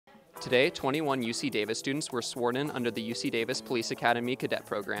Today, 21 UC Davis students were sworn in under the UC Davis Police Academy Cadet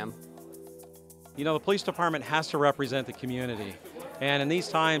Program. You know, the police department has to represent the community. And in these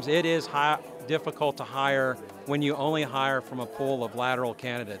times, it is difficult to hire when you only hire from a pool of lateral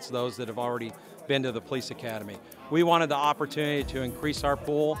candidates, those that have already been to the police academy. We wanted the opportunity to increase our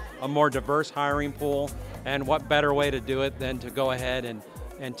pool, a more diverse hiring pool, and what better way to do it than to go ahead and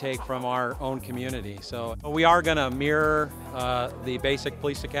take from our own community. So we are going to mirror the basic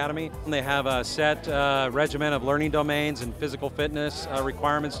police academy. They have a set regimen of learning domains and physical fitness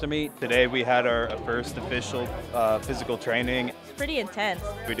requirements to meet. Today we had our first official physical training. It's pretty intense.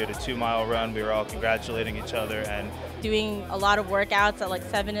 We did a 2-mile run. We were all congratulating each other and doing a lot of workouts at like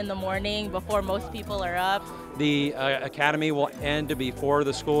 7 in the morning before most people are up. The academy will end before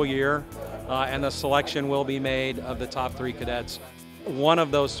the school year and the selection will be made of the top 3 cadets. One of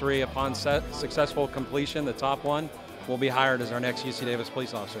those 3, upon successful completion, the top one, will be hired as our next UC Davis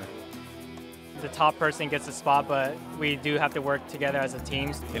police officer. The top person gets the spot, but we do have to work together as a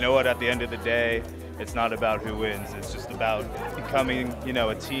team. you know what, at the end of the day, it's not about who wins. It's just about becoming,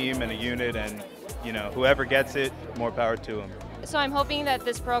 a team and a unit, and, whoever gets it, more power to them. So I'm hoping that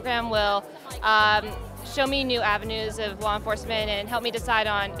this program will show me new avenues of law enforcement and help me decide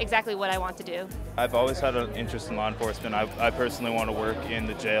on exactly what I want to do. I've always had an interest in law enforcement. I personally want to work in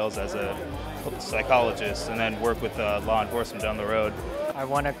the jails as a psychologist and then work with law enforcement down the road. I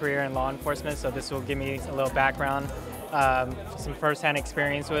want a career in law enforcement, so this will give me a little background, some first-hand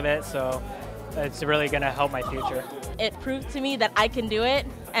experience with it, so it's really going to help my future. It proved to me that I can do it,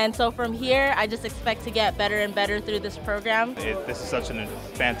 and so from here I just expect to get better and better through this program. This is such a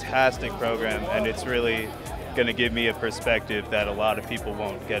fantastic program, and it's really going to give me a perspective that a lot of people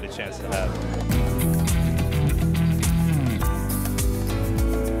won't get a chance to have.